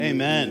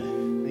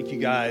Amen. Thank you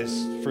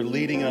guys for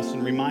leading us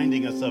and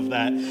reminding us of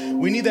that.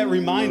 We need that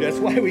reminder. That's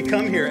why we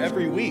come here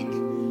every week.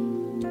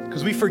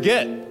 Because we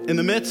forget. In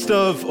the midst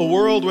of a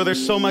world where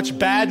there's so much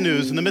bad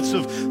news, in the midst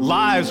of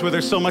lives where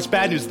there's so much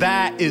bad news,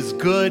 that is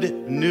good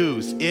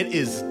news. It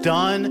is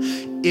done.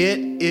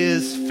 It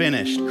is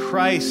finished.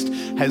 Christ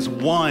has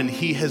won.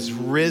 He has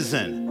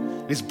risen.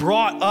 He's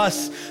brought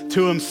us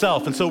to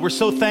himself. And so we're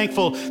so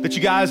thankful that you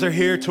guys are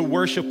here to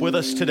worship with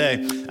us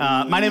today.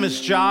 My name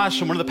is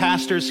Josh. I'm one of the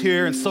pastors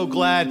here, and so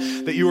glad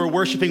that you are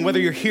worshiping. Whether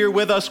you're here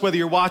with us, whether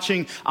you're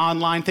watching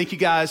online, thank you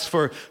guys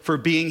for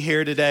being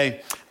here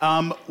today.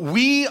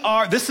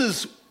 This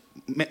is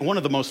one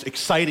of the most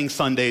exciting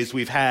Sundays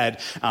we've had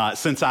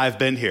since I've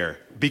been here,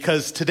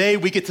 because today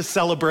we get to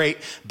celebrate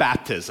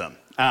baptism.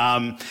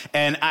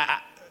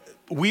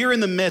 We're in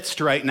the midst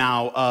right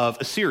now of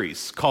a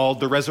series called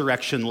The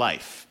Resurrection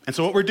Life. And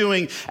so what we're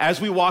doing as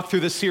we walk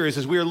through this series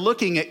is we are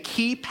looking at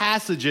key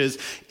passages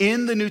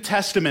in the New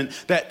Testament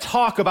that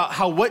talk about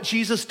how what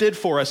Jesus did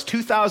for us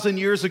 2,000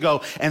 years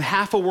ago and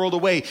half a world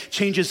away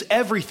changes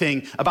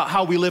everything about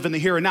how we live in the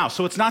here and now.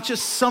 So it's not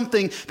just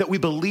something that we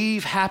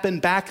believe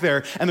happened back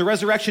there, and the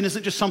resurrection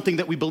isn't just something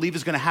that we believe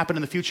is going to happen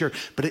in the future,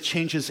 but it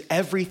changes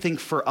everything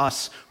for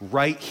us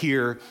right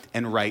here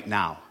and right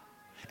now.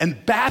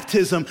 And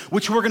baptism,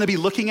 which we're going to be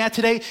looking at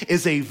today,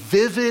 is a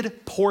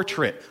vivid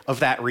portrait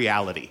of that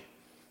reality.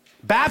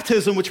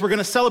 Baptism, which we're going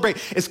to celebrate,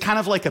 is kind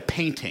of like a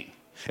painting.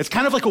 It's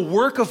kind of like a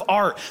work of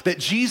art that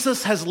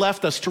Jesus has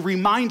left us to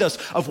remind us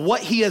of what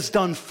he has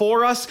done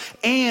for us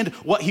and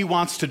what he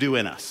wants to do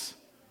in us.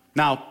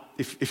 Now,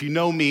 if you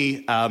know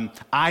me,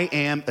 I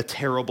am a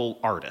terrible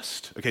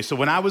artist. Okay, so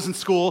when I was in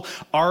school,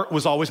 art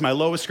was always my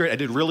lowest grade. I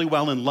did really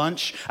well in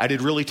lunch. I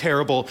did really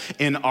terrible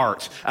in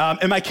art.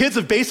 And my kids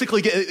have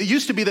it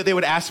used to be that they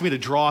would ask me to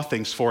draw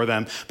things for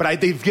them,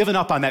 but they've given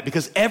up on that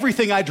because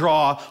everything I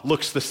draw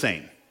looks the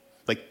same.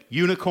 Like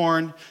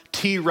unicorn,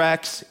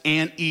 T-Rex,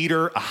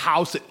 anteater, a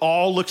house, it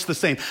all looks the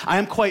same. I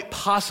am quite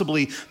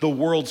possibly the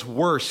world's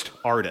worst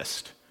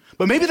artist.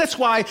 But maybe that's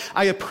why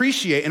I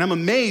appreciate and I'm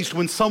amazed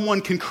when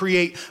someone can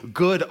create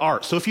good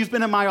art. So if you've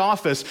been in my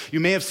office, you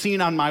may have seen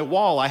on my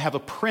wall, I have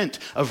a print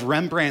of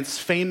Rembrandt's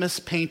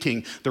famous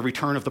painting, The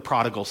Return of the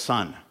Prodigal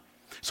Son.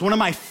 It's one of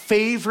my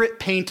favorite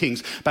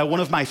paintings by one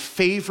of my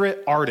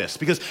favorite artists,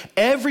 because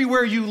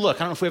everywhere you look, I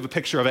don't know if we have a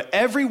picture of it,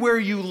 everywhere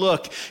you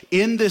look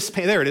in this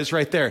painting, there it is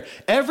right there.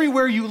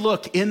 Everywhere you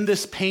look in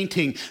this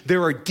painting,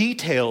 there are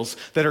details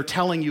that are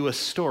telling you a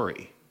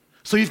story.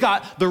 So you've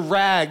got the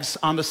rags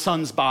on the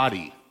son's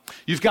body.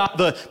 You've got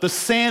the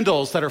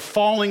sandals that are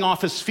falling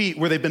off his feet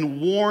where they've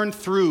been worn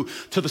through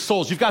to the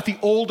soles. You've got the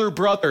older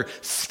brother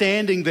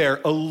standing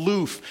there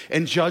aloof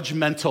and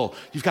judgmental.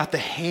 You've got the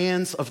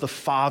hands of the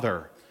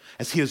father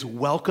as he is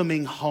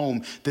welcoming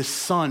home this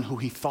son who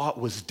he thought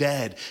was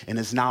dead and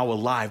is now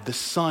alive, the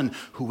son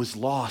who was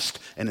lost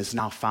and is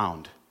now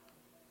found.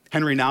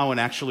 Henry Nouwen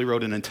actually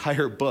wrote an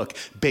entire book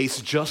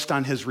based just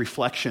on his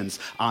reflections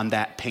on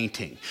that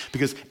painting,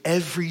 because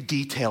every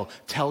detail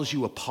tells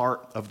you a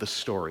part of the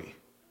story.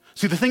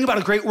 See, the thing about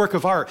a great work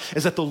of art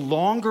is that the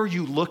longer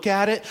you look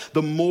at it,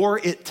 the more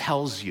it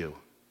tells you.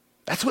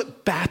 That's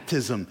what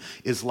baptism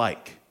is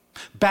like.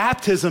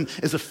 Baptism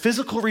is a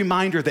physical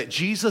reminder that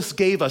Jesus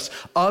gave us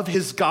of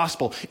his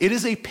gospel. It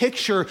is a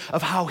picture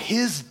of how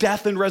his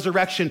death and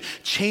resurrection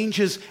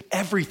changes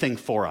everything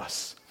for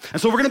us. And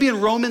so we're going to be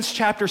in Romans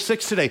chapter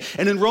 6 today.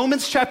 And in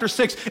Romans chapter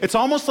 6, it's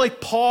almost like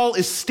Paul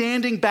is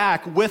standing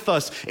back with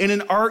us in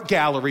an art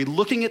gallery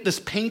looking at this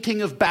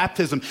painting of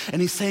baptism.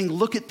 And he's saying,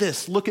 look at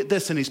this.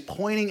 And he's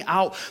pointing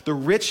out the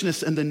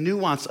richness and the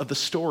nuance of the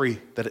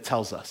story that it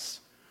tells us.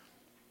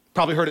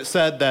 Probably heard it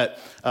said that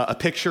a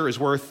picture is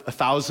worth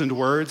 1,000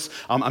 words.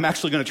 I'm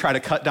actually going to try to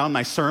cut down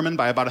my sermon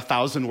by about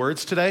 1,000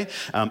 words today.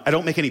 I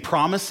don't make any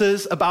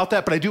promises about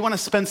that, but I do want to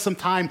spend some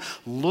time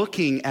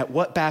looking at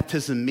what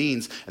baptism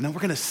means, and then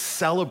we're going to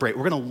celebrate.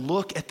 We're going to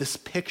look at this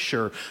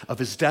picture of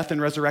his death and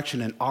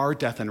resurrection and our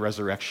death and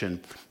resurrection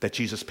that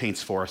Jesus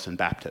paints for us in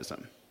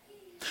baptism.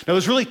 Now,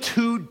 there's really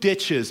two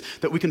ditches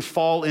that we can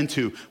fall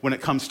into when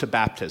it comes to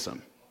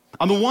baptism.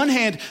 On the one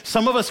hand,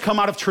 some of us come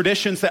out of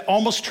traditions that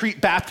almost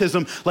treat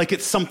baptism like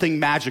it's something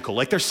magical.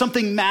 Like there's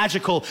something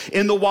magical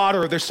in the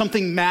water, or there's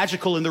something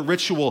magical in the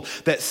ritual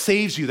that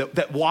saves you,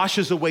 that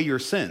washes away your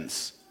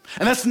sins.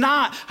 And that's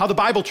not how the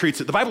Bible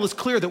treats it. The Bible is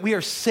clear that we are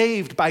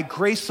saved by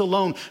grace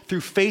alone,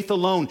 through faith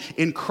alone,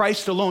 in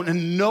Christ alone.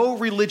 And no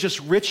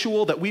religious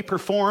ritual that we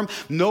perform,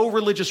 no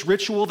religious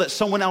ritual that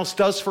someone else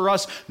does for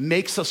us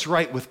makes us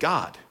right with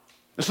God.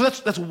 And so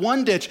that's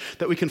one ditch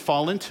that we can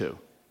fall into.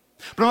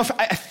 But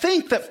I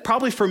think that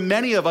probably for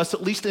many of us,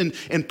 at least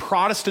in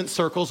Protestant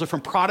circles or from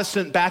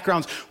Protestant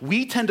backgrounds,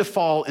 we tend to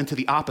fall into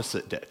the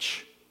opposite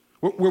ditch,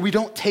 where we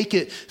don't take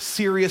it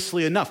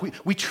seriously enough.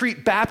 We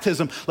treat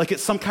baptism like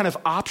it's some kind of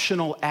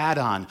optional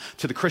add-on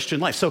to the Christian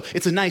life. So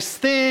it's a nice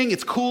thing,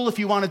 it's cool if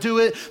you want to do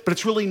it, but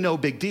it's really no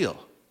big deal.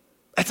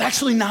 That's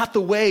actually not the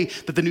way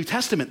that the New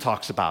Testament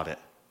talks about it.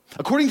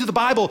 According to the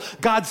Bible,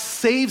 God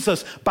saves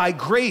us by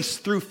grace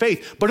through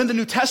faith. But in the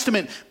New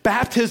Testament,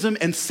 baptism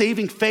and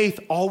saving faith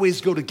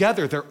always go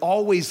together. They're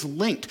always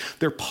linked.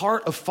 They're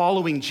part of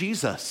following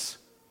Jesus.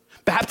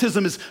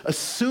 Baptism is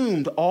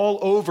assumed all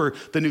over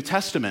the New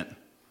Testament.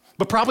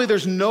 But probably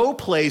there's no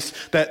place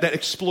that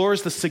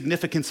explores the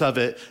significance of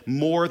it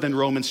more than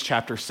Romans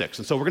chapter 6.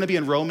 And so we're going to be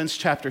in Romans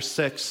chapter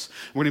 6.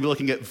 We're going to be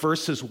looking at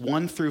verses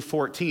 1 through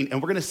 14.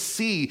 And we're going to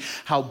see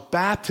how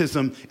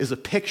baptism is a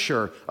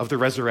picture of the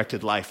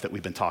resurrected life that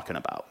we've been talking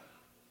about.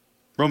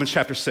 Romans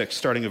chapter 6,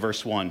 starting at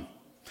verse 1.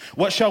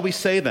 What shall we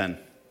say then?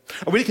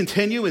 Are we to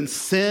continue in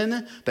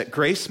sin that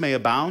grace may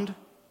abound?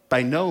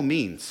 By no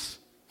means.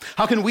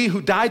 How can we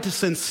who died to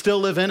sin still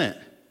live in it?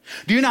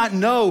 Do you not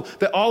know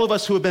that all of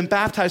us who have been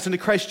baptized into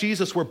Christ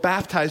Jesus were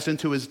baptized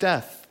into his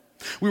death?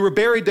 We were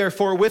buried,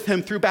 therefore, with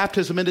him through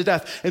baptism into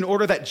death, in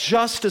order that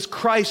just as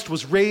Christ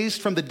was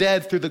raised from the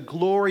dead through the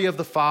glory of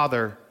the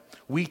Father,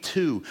 we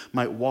too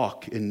might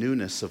walk in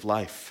newness of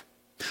life.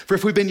 For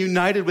if we've been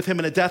united with him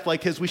in a death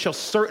like his, we shall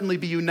certainly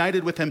be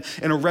united with him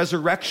in a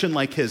resurrection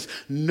like his,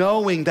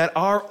 knowing that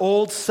our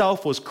old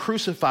self was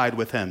crucified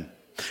with him,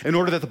 in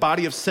order that the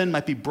body of sin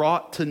might be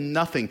brought to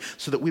nothing,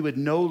 so that we would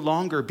no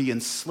longer be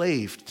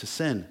enslaved to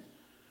sin.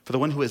 For the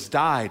one who has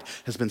died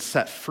has been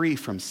set free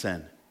from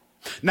sin.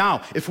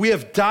 Now, if we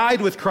have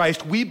died with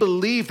Christ, we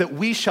believe that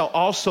we shall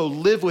also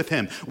live with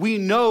him. We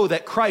know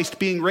that Christ,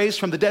 being raised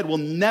from the dead, will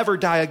never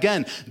die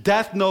again.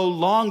 Death no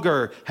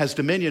longer has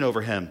dominion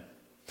over him.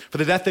 For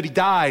the death that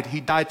he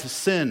died to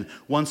sin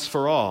once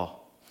for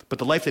all. But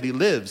the life that he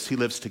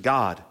lives to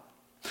God.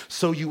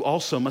 So you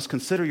also must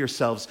consider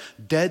yourselves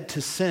dead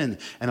to sin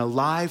and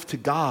alive to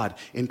God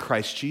in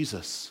Christ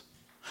Jesus.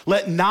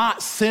 Let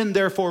not sin,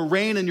 therefore,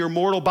 reign in your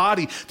mortal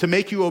body to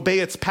make you obey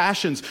its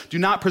passions. Do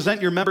not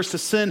present your members to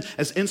sin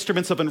as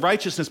instruments of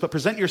unrighteousness, but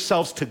present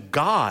yourselves to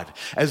God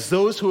as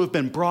those who have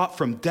been brought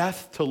from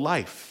death to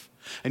life,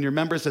 and your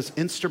members as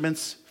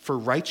instruments for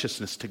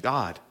righteousness to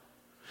God.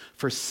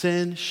 For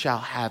sin shall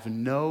have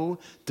no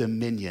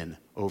dominion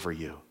over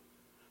you,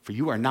 for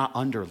you are not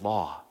under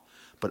law,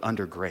 but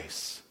under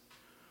grace.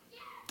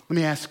 Let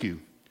me ask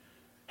you,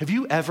 have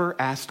you ever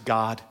asked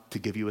God to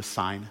give you a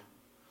sign?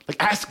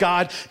 Like ask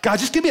God,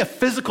 just give me a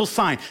physical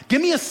sign.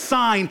 Give me a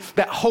sign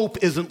that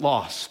hope isn't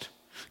lost.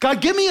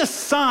 God, give me a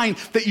sign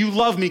that you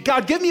love me.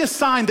 God, give me a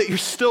sign that you're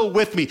still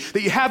with me,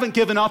 that you haven't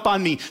given up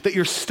on me, that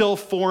you're still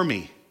for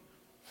me.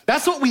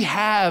 That's what we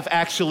have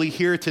actually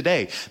here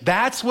today.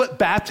 That's what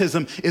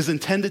baptism is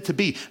intended to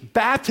be.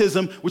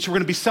 Baptism, which we're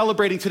going to be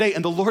celebrating today,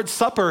 and the Lord's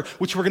Supper,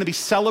 which we're going to be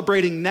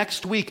celebrating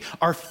next week,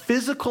 are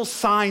physical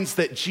signs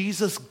that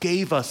Jesus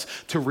gave us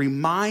to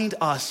remind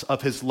us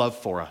of his love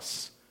for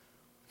us.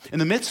 In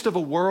the midst of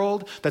a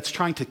world that's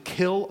trying to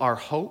kill our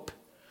hope,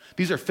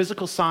 these are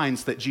physical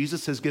signs that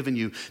Jesus has given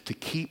you to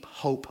keep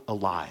hope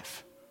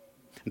alive.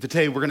 And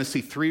today we're going to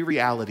see three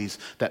realities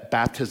that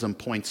baptism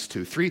points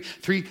to,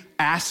 three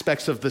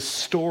aspects of the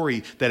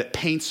story that it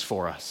paints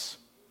for us.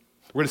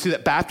 We're going to see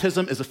that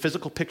baptism is a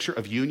physical picture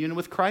of union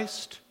with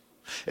Christ.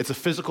 It's a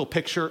physical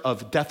picture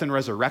of death and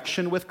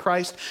resurrection with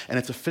Christ, and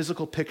it's a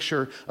physical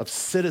picture of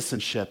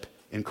citizenship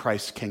in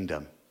Christ's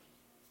kingdom.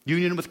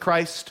 Union with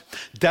Christ,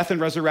 death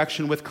and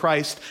resurrection with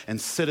Christ,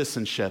 and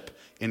citizenship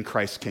in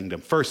Christ's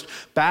kingdom. First,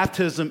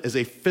 baptism is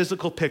a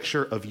physical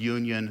picture of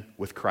union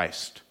with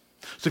Christ.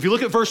 So if you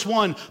look at verse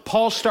 1,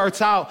 Paul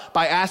starts out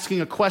by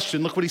asking a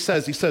question. Look what he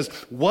says. He says,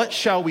 what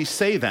shall we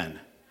say then?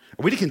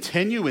 Are we to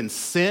continue in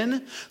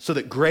sin so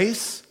that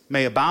grace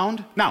may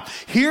abound? Now,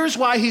 here's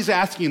why he's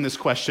asking this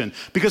question.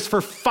 Because for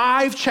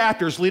 5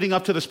 chapters leading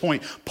up to this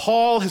point,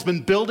 Paul has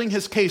been building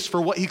his case for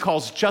what he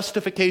calls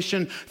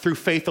justification through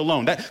faith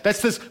alone.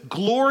 That's this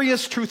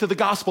glorious truth of the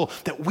gospel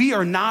that we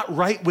are not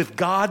right with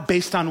God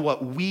based on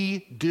what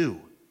we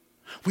do.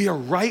 We are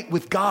right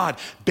with God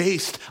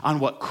based on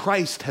what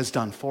Christ has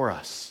done for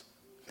us.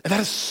 And that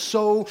is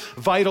so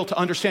vital to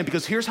understand,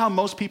 because here's how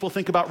most people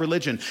think about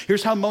religion.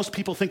 Here's how most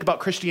people think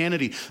about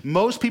Christianity.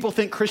 Most people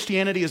think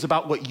Christianity is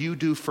about what you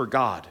do for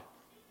God.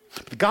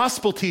 The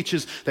gospel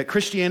teaches that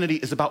Christianity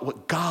is about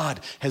what God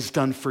has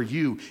done for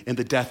you in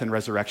the death and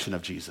resurrection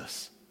of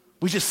Jesus.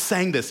 We just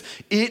sang this.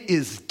 It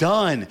is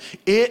done.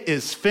 It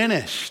is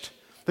finished.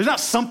 There's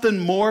not something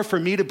more for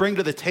me to bring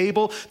to the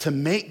table to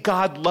make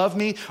God love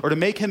me or to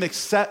make him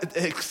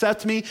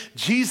accept me.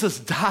 Jesus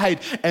died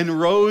and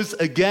rose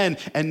again.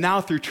 And now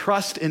through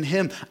trust in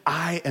him,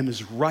 I am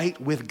as right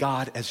with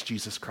God as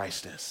Jesus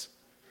Christ is.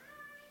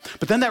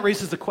 But then that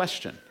raises the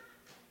question.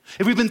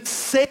 If we've been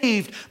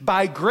saved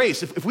by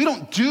grace, if we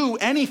don't do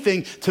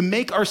anything to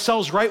make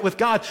ourselves right with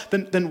God,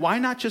 then why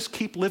not just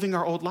keep living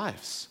our old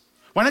lives?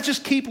 Why not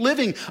just keep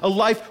living a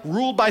life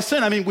ruled by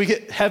sin? I mean, we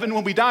get heaven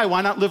when we die.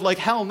 Why not live like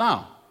hell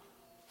now?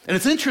 And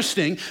it's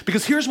interesting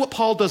because here's what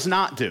Paul does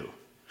not do.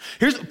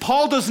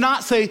 Paul does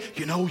not say,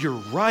 you're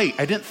right.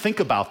 I didn't think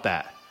about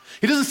that.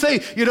 He doesn't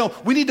say,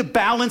 we need to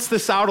balance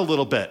this out a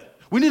little bit.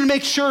 We need to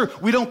make sure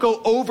we don't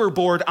go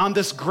overboard on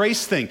this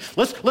grace thing.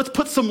 Let's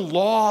put some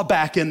law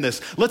back in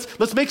this.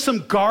 Let's make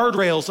some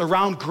guardrails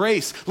around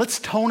grace. Let's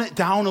tone it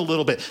down a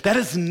little bit. That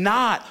is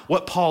not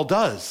what Paul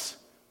does.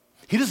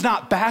 He does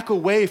not back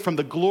away from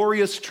the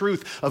glorious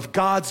truth of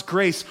God's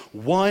grace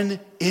 1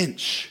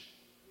 inch.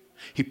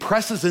 He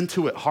presses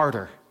into it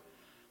harder.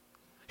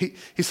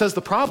 He says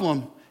the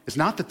problem is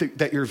not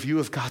that your view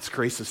of God's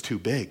grace is too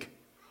big.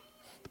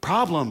 The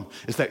problem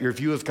is that your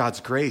view of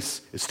God's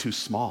grace is too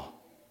small.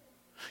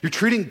 You're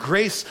treating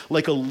grace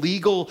like a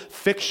legal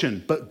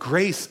fiction, but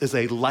grace is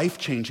a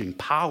life-changing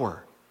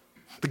power.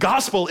 The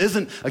gospel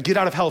isn't a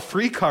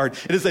get-out-of-hell-free card.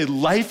 It is a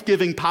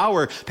life-giving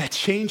power that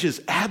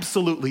changes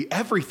absolutely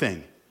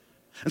everything.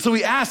 And so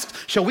he asks,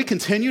 shall we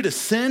continue to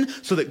sin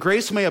so that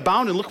grace may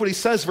abound? And look what he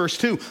says, verse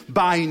 2,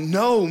 by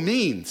no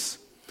means.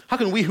 How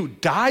can we who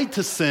died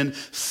to sin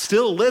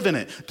still live in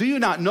it? Do you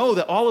not know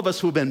that all of us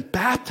who have been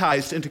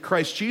baptized into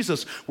Christ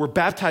Jesus were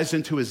baptized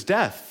into his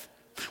death?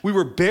 We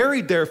were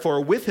buried,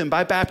 therefore, with him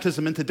by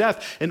baptism into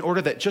death, in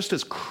order that just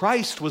as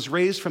Christ was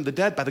raised from the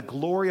dead by the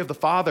glory of the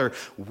Father,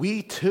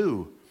 we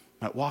too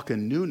might walk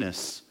in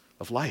newness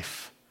of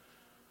life.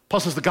 Paul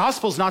says the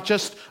gospel is not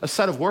just a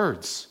set of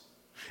words.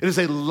 It is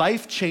a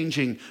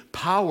life-changing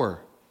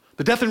power.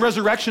 The death and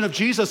resurrection of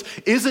Jesus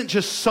isn't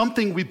just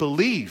something we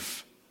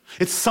believe.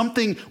 It's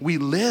something we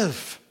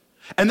live.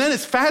 And then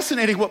it's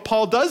fascinating what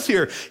Paul does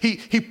here.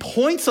 He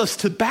points us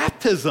to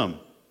baptism.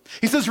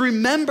 He says,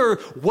 remember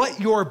what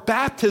your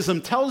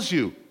baptism tells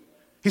you.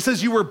 He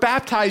says, you were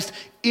baptized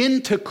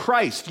into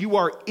Christ. You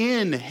are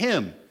in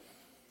him.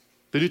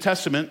 The New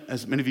Testament,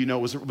 as many of you know,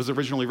 was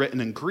originally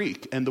written in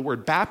Greek. And the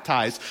word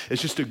baptize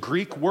is just a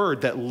Greek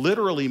word that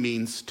literally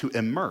means to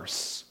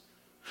immerse.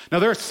 Now,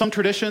 there are some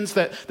traditions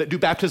that do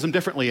baptism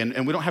differently,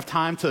 and we don't have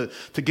time to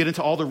get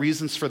into all the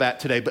reasons for that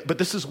today, but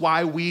this is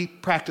why we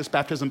practice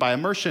baptism by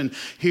immersion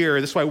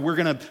here. This is why we're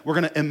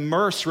gonna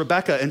immerse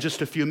Rebecca in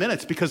just a few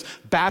minutes, because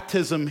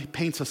baptism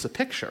paints us a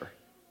picture.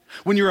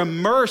 When you're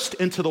immersed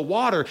into the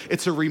water,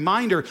 it's a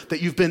reminder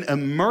that you've been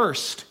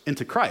immersed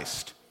into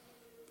Christ.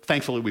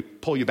 Thankfully, we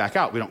pull you back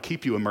out. We don't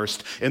keep you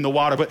immersed in the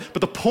water, but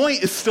the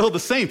point is still the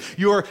same.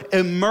 You're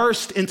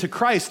immersed into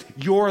Christ.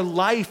 Your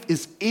life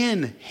is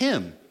in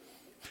him.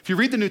 If you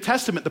read the New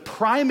Testament, the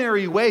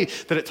primary way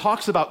that it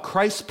talks about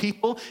Christ's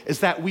people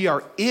is that we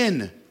are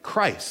in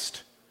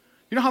Christ.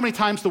 You know how many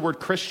times the word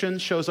Christian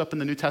shows up in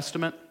the New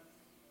Testament?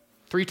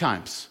 3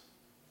 times.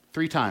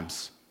 3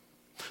 times.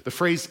 The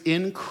phrase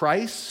in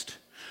Christ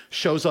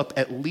shows up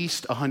at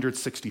least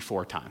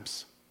 164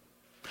 times.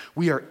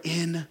 We are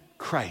in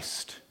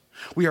Christ.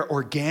 We are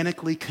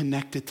organically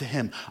connected to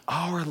him.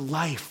 Our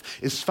life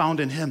is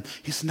found in him.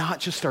 He's not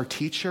just our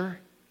teacher.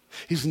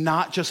 He's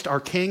not just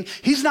our king.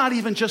 He's not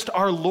even just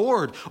our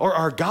Lord or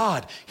our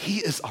God. He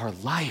is our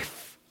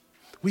life.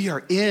 We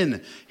are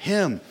in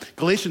him.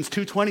 Galatians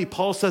 2:20,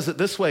 Paul says it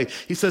this way.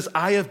 He says,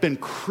 I have been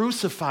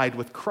crucified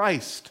with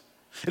Christ.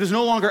 It is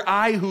no longer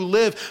I who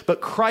live,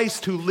 but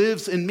Christ who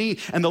lives in me.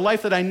 And the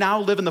life that I now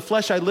live in the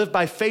flesh, I live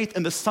by faith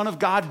in the Son of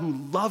God who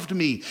loved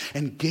me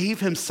and gave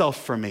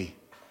himself for me.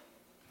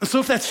 And so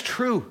if that's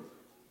true,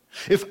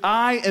 if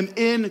I am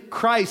in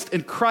Christ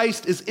and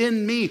Christ is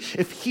in me,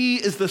 if he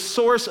is the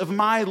source of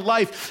my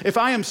life, if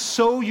I am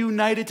so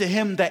united to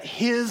him that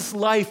his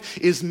life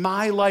is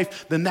my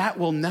life, then that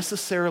will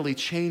necessarily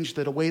change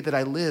the way that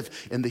I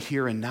live in the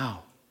here and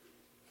now.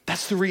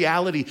 That's the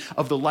reality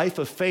of the life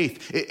of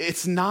faith.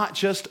 It's not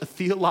just a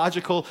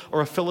theological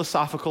or a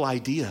philosophical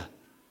idea.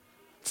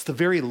 It's the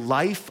very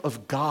life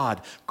of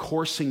God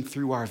coursing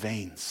through our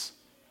veins.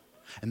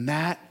 And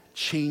that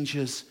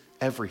changes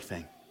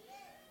everything.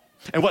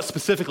 And what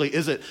specifically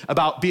is it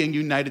about being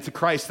united to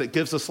Christ that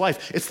gives us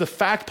life? It's the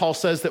fact, Paul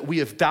says, that we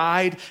have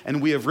died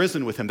and we have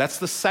risen with him. That's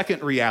the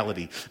second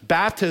reality.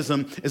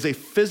 Baptism is a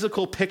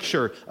physical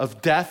picture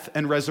of death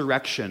and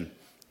resurrection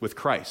with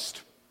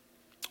Christ.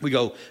 We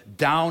go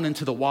down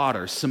into the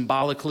water,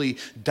 symbolically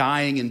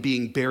dying and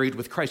being buried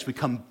with Christ. We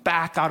come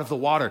back out of the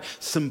water,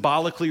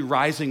 symbolically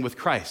rising with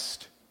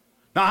Christ.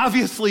 Now,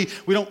 obviously,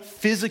 we don't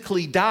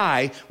physically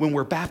die when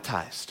we're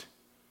baptized,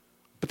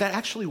 but that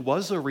actually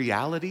was a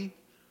reality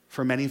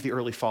for many of the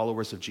early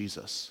followers of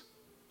Jesus.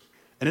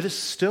 And it is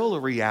still a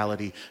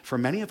reality for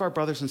many of our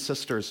brothers and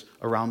sisters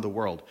around the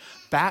world.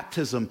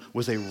 Baptism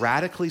was a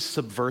radically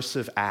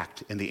subversive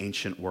act in the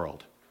ancient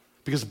world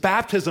because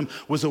baptism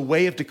was a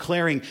way of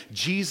declaring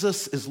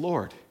Jesus is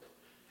Lord.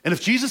 And if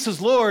Jesus is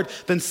Lord,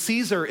 then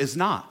Caesar is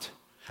not.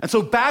 And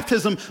so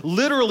baptism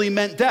literally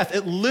meant death.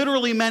 It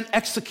literally meant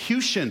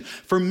execution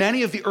for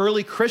many of the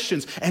early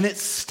Christians. And it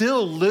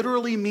still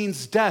literally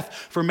means death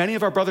for many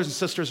of our brothers and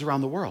sisters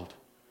around the world.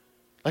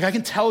 Like I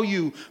can tell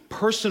you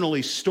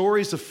personally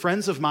stories of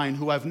friends of mine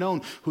who I've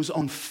known whose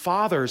own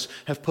fathers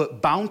have put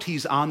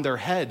bounties on their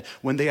head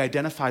when they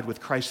identified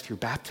with Christ through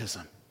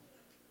baptism.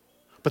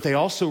 But they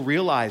also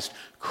realized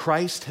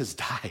Christ has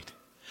died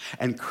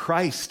and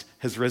Christ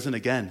has risen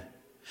again.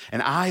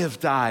 And I have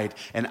died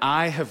and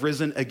I have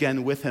risen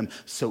again with him.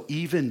 So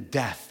even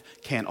death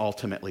can't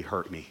ultimately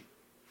hurt me.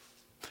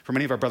 For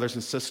many of our brothers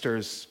and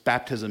sisters,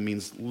 baptism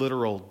means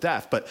literal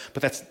death, but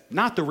that's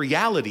not the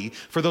reality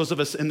for those of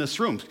us in this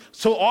room.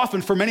 So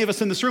often, for many of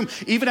us in this room,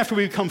 even after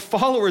we become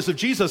followers of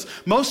Jesus,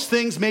 most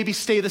things maybe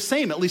stay the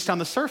same, at least on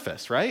the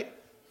surface, right?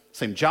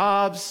 Same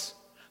jobs,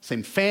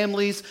 same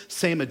families,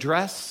 same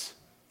address.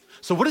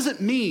 So what does it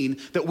mean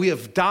that we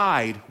have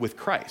died with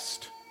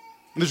Christ?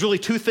 And there's really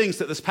two things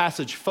that this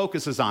passage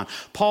focuses on.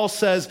 Paul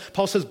says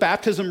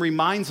baptism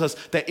reminds us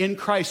that in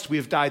Christ we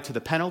have died to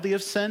the penalty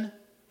of sin,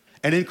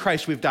 and in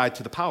Christ we've died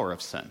to the power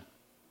of sin.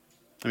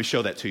 Let me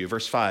show that to you.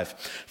 Verse 5.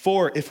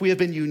 For if we have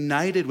been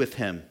united with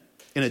him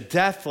in a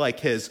death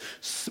like his,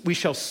 we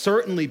shall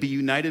certainly be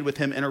united with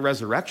him in a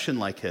resurrection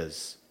like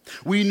his.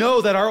 We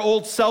know that our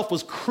old self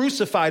was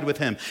crucified with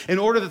him in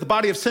order that the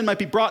body of sin might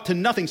be brought to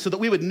nothing, so that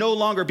we would no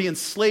longer be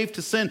enslaved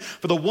to sin.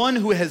 For the one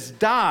who has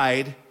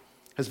died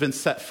has been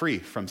set free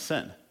from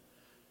sin.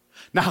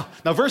 Now,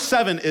 verse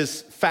 7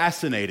 is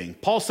fascinating.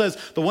 Paul says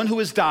the one who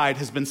has died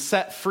has been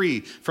set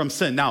free from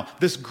sin. Now,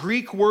 this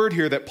Greek word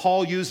here that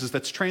Paul uses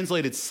that's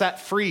translated set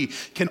free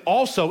can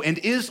also and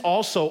is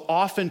also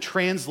often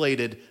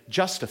translated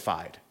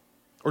justified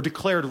or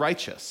declared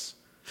righteous.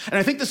 And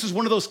I think this is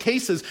one of those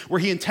cases where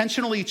he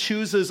intentionally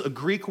chooses a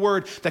Greek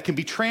word that can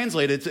be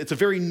translated. It's a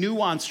very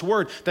nuanced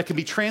word that can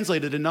be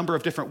translated a number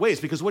of different ways,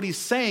 because what he's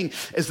saying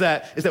is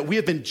that we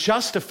have been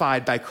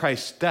justified by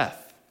Christ's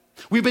death.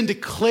 We've been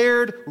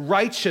declared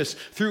righteous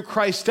through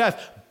Christ's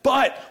death,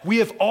 but we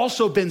have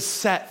also been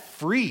set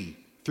free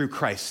through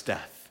Christ's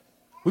death.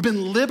 We've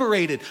been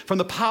liberated from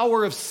the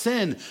power of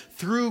sin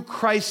through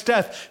Christ's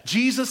death.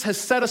 Jesus has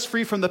set us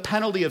free from the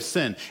penalty of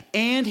sin,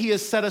 and he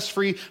has set us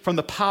free from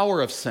the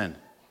power of sin.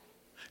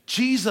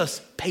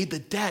 Jesus paid the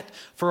debt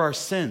for our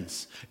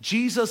sins.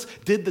 Jesus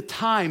did the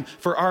time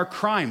for our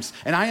crimes,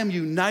 and I am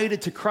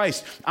united to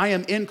Christ. I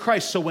am in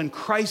Christ, so when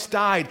Christ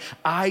died,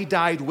 I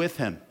died with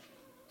him.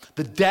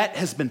 The debt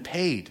has been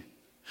paid.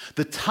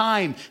 The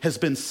time has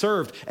been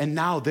served, and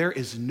now there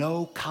is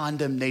no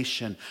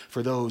condemnation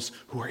for those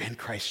who are in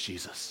Christ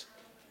Jesus.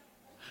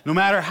 No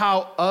matter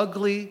how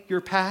ugly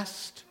your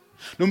past,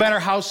 no matter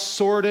how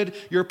sordid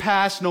your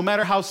past, no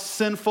matter how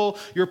sinful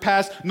your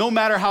past, no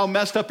matter how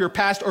messed up your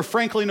past, or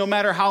frankly, no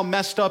matter how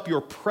messed up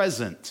your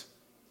present,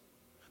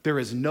 there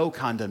is no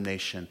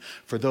condemnation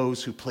for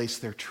those who place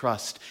their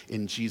trust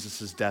in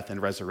Jesus' death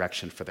and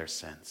resurrection for their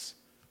sins.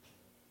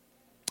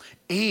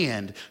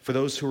 And for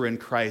those who are in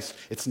Christ,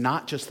 it's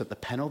not just that the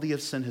penalty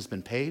of sin has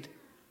been paid,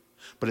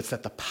 but it's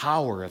that the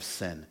power of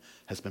sin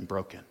has been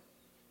broken.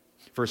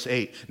 Verse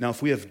 8, now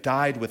if we have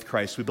died with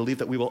Christ, we believe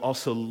that we will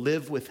also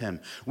live with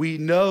him. We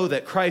know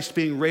that Christ,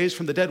 being raised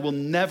from the dead, will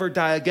never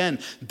die again.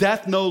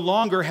 Death no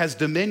longer has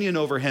dominion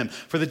over him.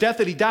 For the death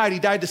that he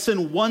died to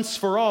sin once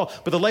for all,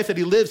 but the life that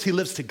he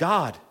lives to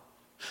God.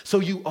 So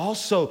you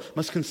also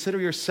must consider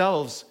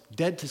yourselves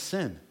dead to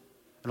sin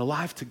and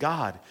alive to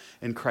God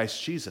in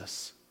Christ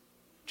Jesus.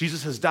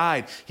 Jesus has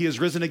died. He has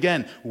risen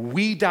again.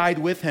 We died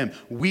with him.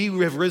 We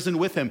have risen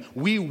with him.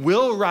 We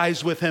will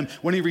rise with him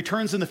when he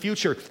returns in the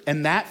future.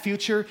 And that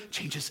future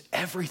changes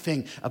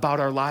everything about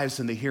our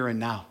lives in the here and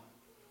now.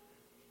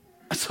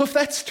 So if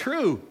that's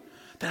true,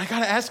 then I got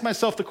to ask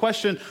myself the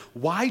question,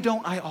 why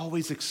don't I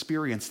always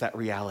experience that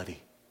reality?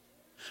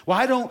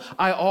 Why don't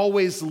I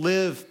always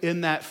live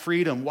in that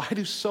freedom? Why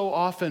do so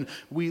often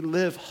we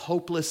live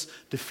hopeless,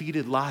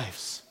 defeated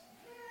lives?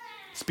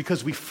 It's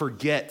because we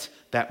forget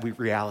that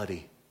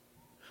reality.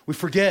 We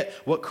forget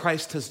what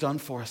Christ has done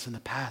for us in the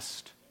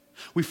past.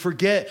 We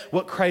forget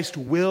what Christ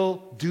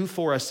will do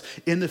for us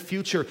in the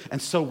future,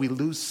 and so we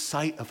lose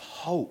sight of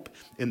hope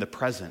in the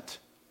present.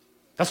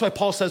 That's why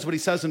Paul says what he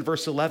says in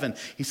verse 11.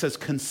 He says,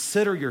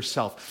 consider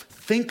yourself,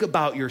 think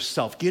about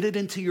yourself, get it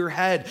into your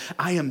head.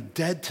 I am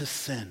dead to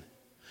sin,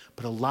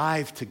 but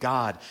alive to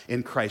God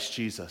in Christ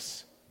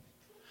Jesus.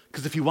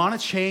 Because if you want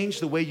to change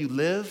the way you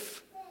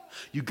live,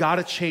 you got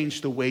to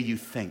change the way you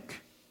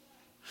think.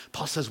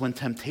 Paul says when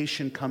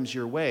temptation comes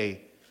your way,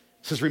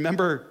 he says,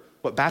 remember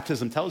what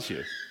baptism tells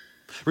you.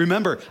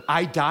 Remember,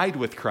 I died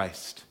with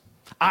Christ.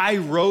 I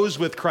rose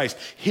with Christ.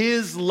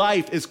 His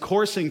life is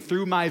coursing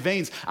through my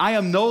veins. I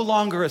am no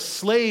longer a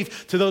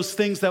slave to those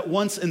things that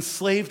once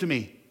enslaved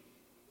me.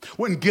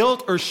 When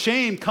guilt or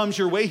shame comes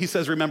your way, he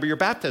says, remember your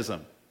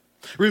baptism.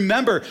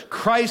 Remember,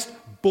 Christ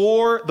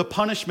bore the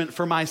punishment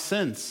for my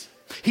sins.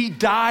 He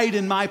died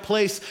in my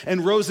place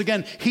and rose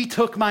again. He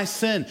took my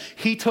sin.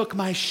 He took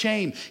my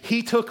shame.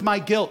 He took my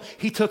guilt.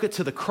 He took it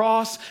to the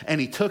cross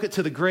and he took it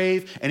to the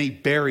grave and he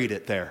buried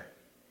it there.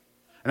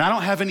 And I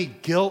don't have any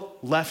guilt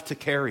left to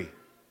carry.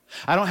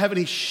 I don't have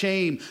any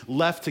shame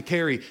left to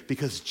carry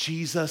because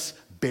Jesus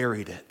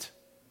buried it.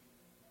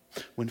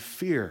 When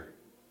fear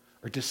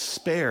or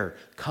despair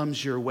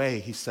comes your way,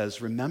 he says,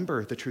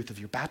 remember the truth of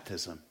your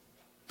baptism.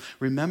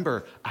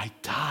 Remember, I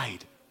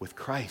died with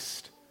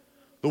Christ.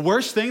 The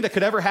worst thing that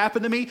could ever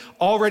happen to me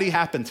already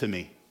happened to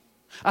me.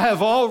 I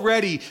have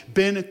already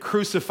been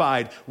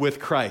crucified with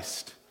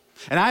Christ.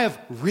 And I have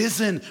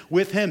risen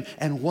with him,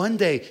 and one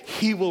day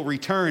he will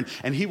return,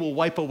 and he will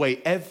wipe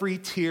away every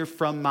tear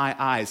from my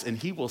eyes, and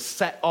he will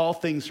set all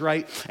things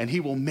right, and he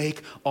will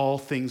make all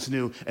things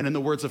new. And in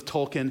the words of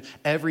Tolkien,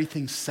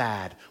 everything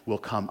sad will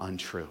come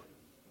untrue.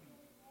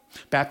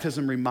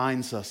 Baptism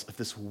reminds us of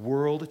this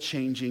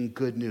world-changing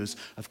good news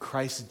of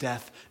Christ's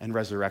death and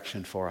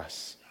resurrection for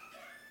us.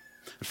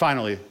 And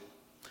finally,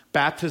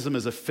 baptism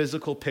is a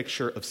physical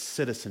picture of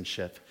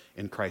citizenship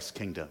in Christ's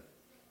kingdom.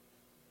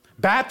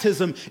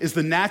 Baptism is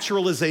the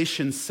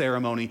naturalization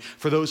ceremony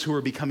for those who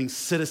are becoming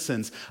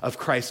citizens of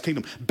Christ's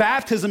kingdom.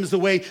 Baptism is the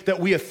way that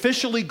we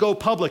officially go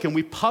public and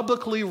we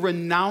publicly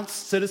renounce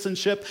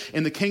citizenship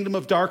in the kingdom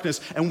of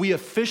darkness, and we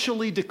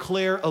officially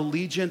declare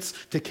allegiance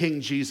to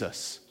King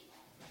Jesus.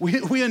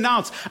 We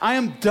announce, I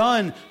am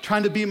done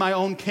trying to be my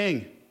own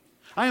king.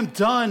 I am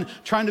done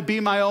trying to be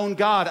my own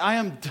God. I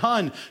am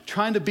done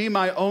trying to be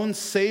my own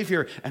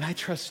Savior, and I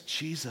trust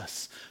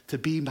Jesus to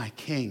be my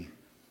King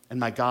and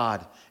my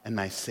God and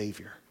my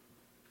Savior.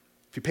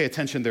 If you pay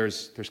attention,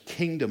 there's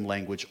kingdom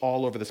language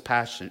all over this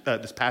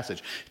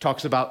passage. He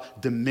talks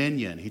about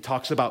dominion. He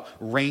talks about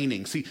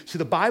reigning. See,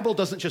 the Bible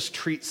doesn't just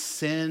treat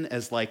sin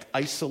as like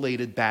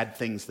isolated bad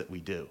things that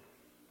we do.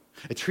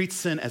 It treats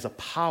sin as a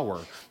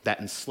power that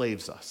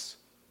enslaves us.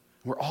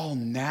 We're all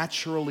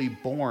naturally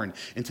born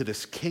into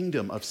this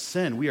kingdom of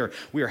sin. We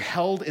are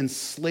held in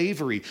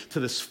slavery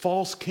to this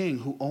false king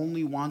who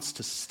only wants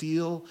to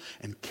steal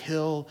and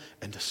kill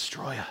and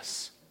destroy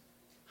us.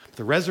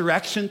 The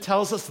resurrection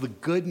tells us the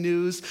good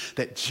news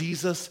that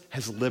Jesus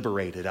has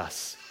liberated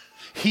us.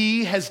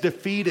 He has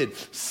defeated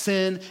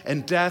sin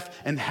and death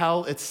and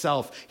hell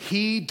itself.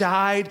 He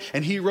died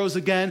and he rose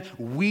again.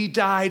 We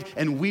died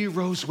and we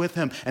rose with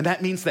him. And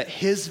that means that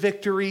his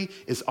victory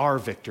is our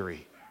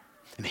victory.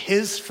 And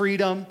his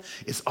freedom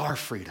is our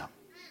freedom.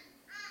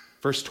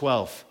 Verse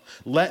 12,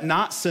 let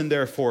not sin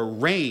therefore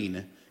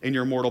reign in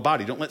your mortal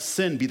body. Don't let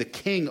sin be the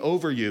king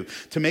over you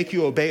to make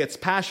you obey its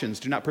passions.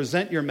 Do not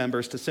present your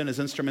members to sin as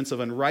instruments of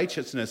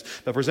unrighteousness,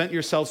 but present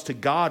yourselves to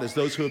God as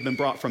those who have been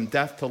brought from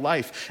death to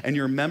life, and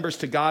your members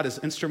to God as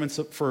instruments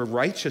for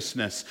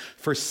righteousness.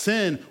 For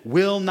sin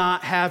will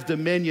not have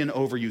dominion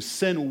over you.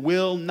 Sin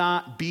will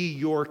not be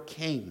your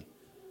king,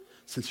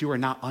 since you are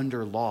not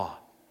under law,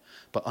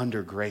 but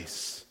under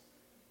grace.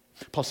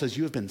 Paul says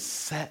you have been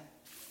set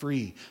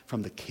free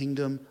from the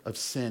kingdom of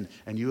sin,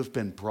 and you have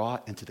been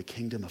brought into the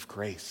kingdom of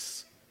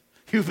grace.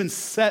 You've been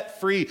set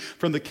free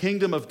from the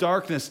kingdom of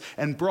darkness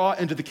and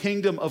brought into the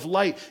kingdom of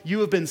light.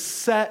 You have been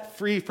set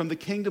free from the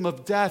kingdom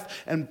of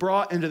death and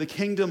brought into the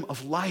kingdom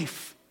of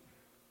life.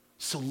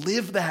 So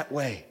live that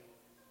way.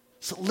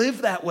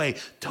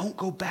 Don't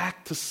go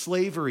back to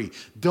slavery.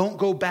 Don't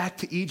go back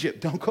to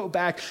Egypt. Don't go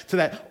back to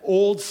that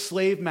old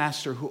slave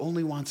master who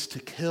only wants to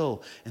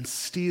kill and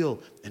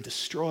steal and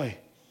destroy.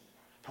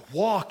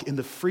 Walk in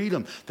the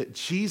freedom that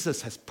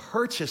Jesus has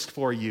purchased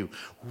for you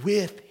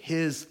with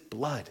his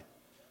blood.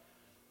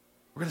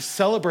 We're going to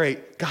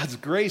celebrate God's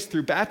grace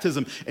through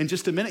baptism in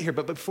just a minute here.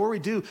 But before we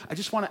do, I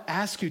just want to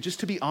ask you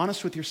just to be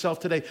honest with yourself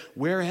today.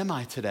 Where am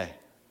I today?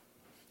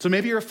 So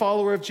maybe you're a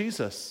follower of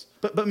Jesus,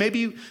 but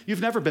maybe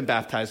you've never been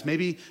baptized.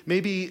 Maybe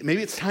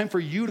it's time for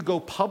you to go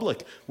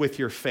public with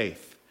your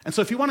faith. And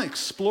so if you want to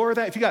explore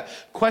that, if you got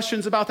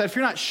questions about that, if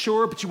you're not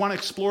sure but you want to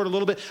explore it a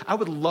little bit, I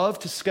would love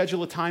to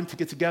schedule a time to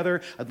get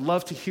together. I'd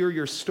love to hear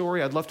your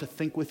story. I'd love to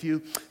think with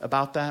you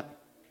about that.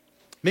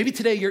 Maybe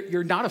today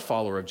you're not a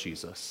follower of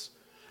Jesus.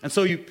 And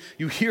so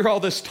you hear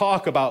all this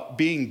talk about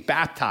being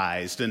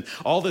baptized and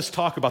all this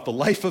talk about the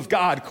life of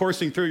God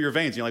coursing through your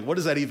veins. You're like, what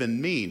does that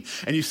even mean?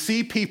 And you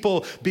see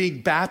people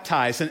being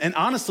baptized, and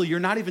honestly, you're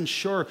not even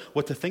sure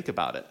what to think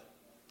about it.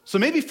 So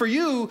maybe for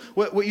you,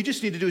 what you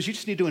just need to do is you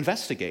just need to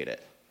investigate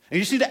it. And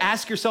you just need to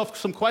ask yourself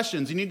some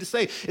questions. You need to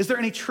say, is there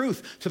any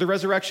truth to the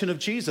resurrection of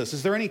Jesus?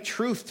 Is there any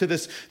truth to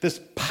this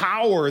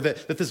power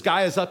that this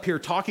guy is up here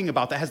talking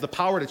about that has the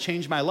power to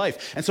change my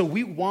life? And so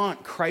we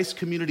want Christ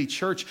Community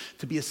Church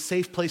to be a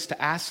safe place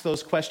to ask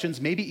those questions,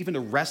 maybe even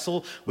to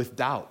wrestle with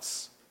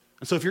doubts.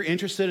 And so if you're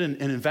interested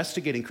in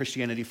investigating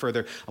Christianity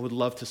further, I would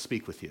love to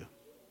speak with you.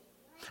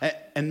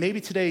 And maybe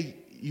today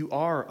you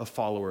are a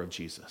follower of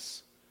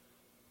Jesus,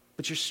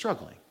 but you're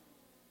struggling.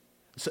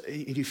 So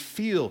you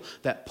feel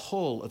that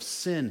pull of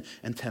sin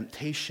and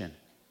temptation.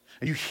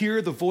 And you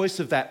hear the voice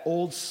of that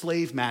old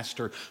slave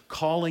master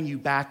calling you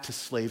back to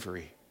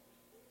slavery.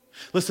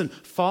 Listen,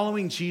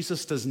 following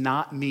Jesus does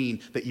not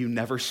mean that you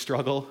never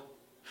struggle,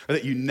 or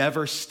that you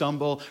never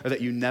stumble, or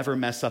that you never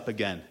mess up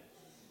again.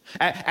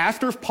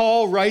 After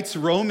Paul writes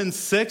Romans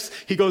 6,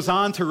 he goes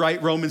on to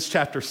write Romans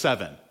chapter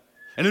 7.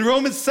 And in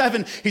Romans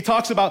 7, he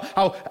talks about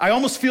how I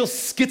almost feel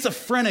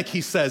schizophrenic,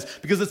 he says,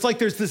 because it's like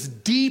there's this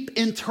deep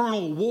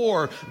internal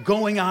war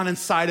going on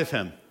inside of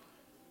him,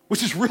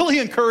 which is really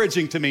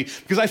encouraging to me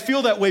because I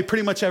feel that way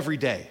pretty much every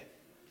day.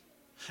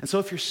 And so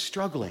if you're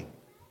struggling,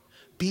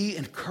 be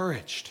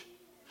encouraged.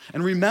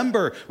 And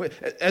remember,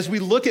 as we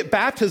look at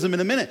baptism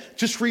in a minute,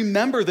 just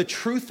remember the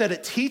truth that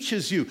it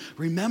teaches you.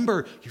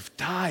 Remember, you've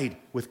died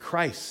with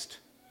Christ.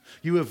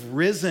 You have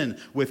risen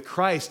with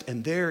Christ,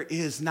 and there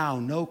is now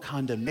no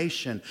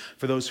condemnation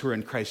for those who are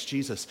in Christ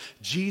Jesus.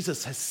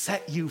 Jesus has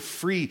set you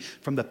free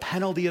from the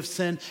penalty of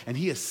sin, and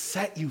he has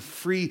set you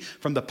free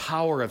from the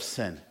power of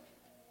sin.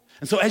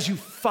 And so as you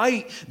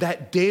fight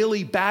that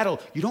daily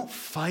battle, you don't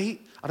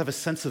fight out of a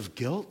sense of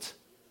guilt.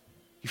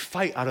 You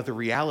fight out of the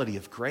reality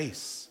of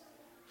grace.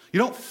 You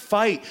don't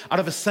fight out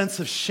of a sense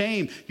of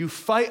shame. You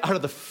fight out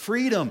of the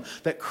freedom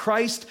that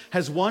Christ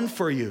has won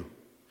for you.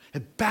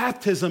 And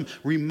baptism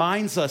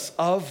reminds us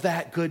of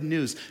that good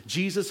news.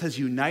 Jesus has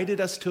united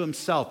us to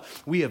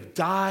himself. We have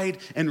died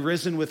and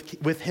risen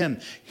with him.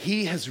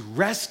 He has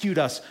rescued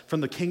us from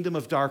the kingdom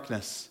of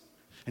darkness,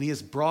 and he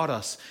has brought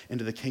us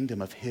into the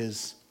kingdom of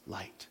his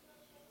light.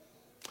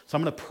 So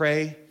I'm going to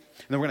pray,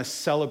 and then we're going to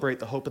celebrate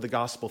the hope of the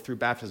gospel through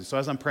baptism. So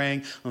as I'm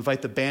praying, I'll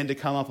invite the band to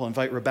come up. I'll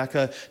invite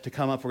Rebecca to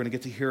come up. We're going to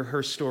get to hear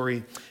her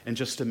story in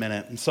just a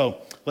minute. And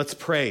so let's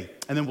pray,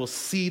 and then we'll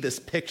see this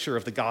picture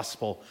of the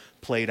gospel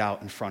played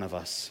out in front of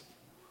us.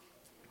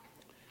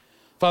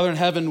 Father in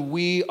heaven,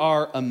 we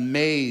are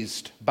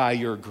amazed by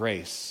your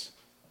grace.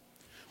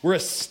 We're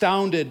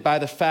astounded by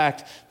the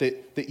fact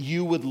that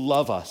you would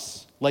love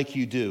us like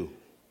you do.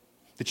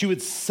 That you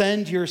would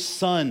send your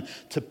son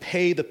to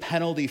pay the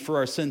penalty for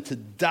our sin, to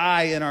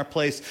die in our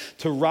place,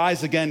 to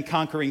rise again,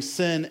 conquering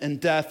sin and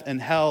death and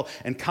hell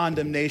and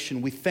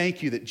condemnation. We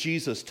thank you that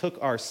Jesus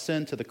took our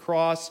sin to the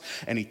cross,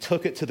 and he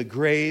took it to the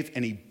grave,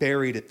 and he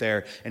buried it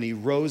there, and he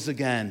rose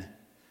again.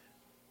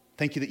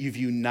 Thank you that you've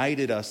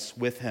united us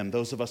with him,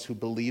 those of us who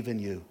believe in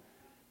you,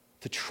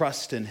 to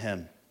trust in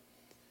him.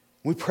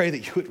 We pray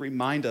that you would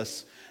remind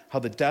us how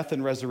the death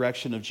and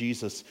resurrection of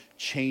Jesus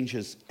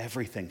changes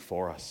everything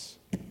for us.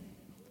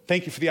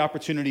 Thank you for the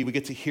opportunity we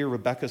get to hear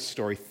Rebecca's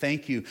story.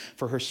 Thank you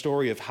for her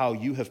story of how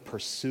you have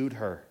pursued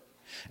her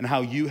and how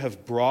you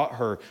have brought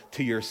her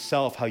to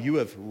yourself, how you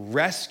have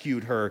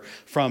rescued her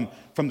from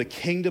the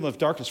kingdom of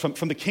darkness,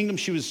 from the kingdom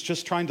she was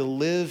just trying to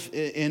live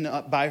in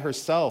by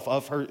herself,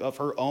 of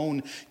her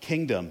own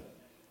kingdom,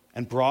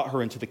 and brought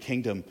her into the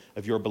kingdom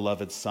of your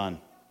beloved Son.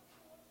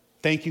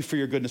 Thank you for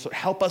your goodness.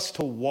 Help us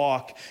to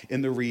walk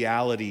in the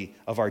reality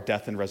of our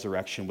death and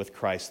resurrection with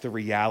Christ, the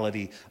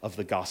reality of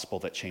the gospel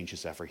that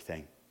changes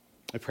everything.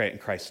 I pray it in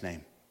Christ's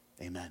name.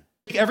 Amen.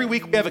 Every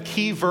week we have a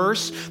key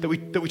verse that we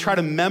try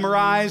to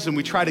memorize, and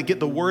we try to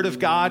get the word of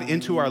God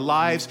into our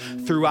lives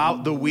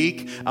throughout the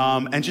week.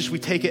 And just we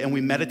take it and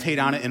we meditate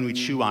on it and we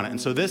chew on it.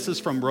 And so this is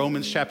from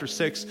Romans chapter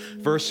 6,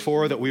 verse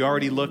 4 that we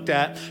already looked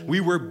at.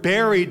 We were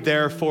buried,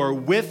 therefore,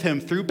 with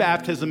him through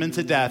baptism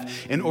into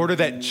death, in order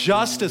that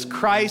just as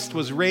Christ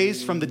was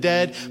raised from the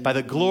dead by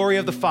the glory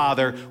of the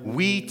Father,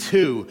 we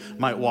too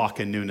might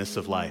walk in newness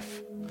of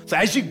life. So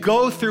as you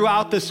go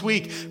throughout this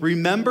week,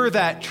 remember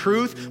that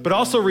truth, but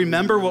also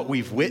remember what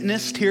we've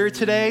witnessed here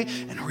today,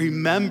 and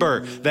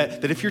remember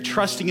that if you're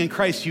trusting in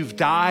Christ, you've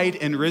died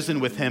and risen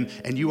with him,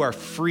 and you are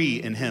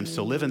free in him.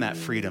 So live in that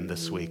freedom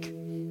this week.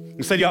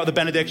 We said you out with the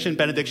benediction.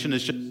 Benediction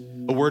is just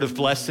a word of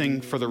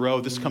blessing for the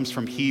road. This comes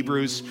from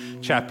Hebrews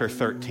chapter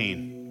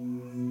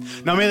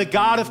 13. Now may the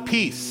God of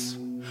peace,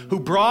 who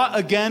brought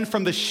again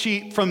from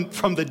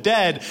the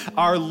dead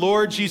our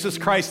Lord Jesus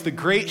Christ, the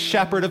great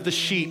shepherd of the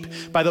sheep,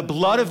 by the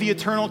blood of the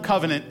eternal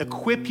covenant,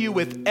 equip you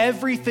with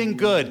everything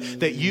good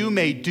that you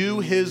may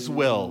do his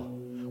will,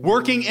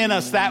 working in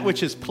us that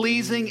which is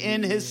pleasing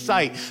in his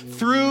sight,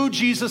 through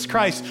Jesus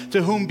Christ,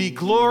 to whom be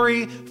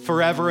glory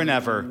forever and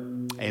ever.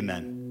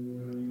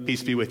 Amen.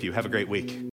 Peace be with you. Have a great week.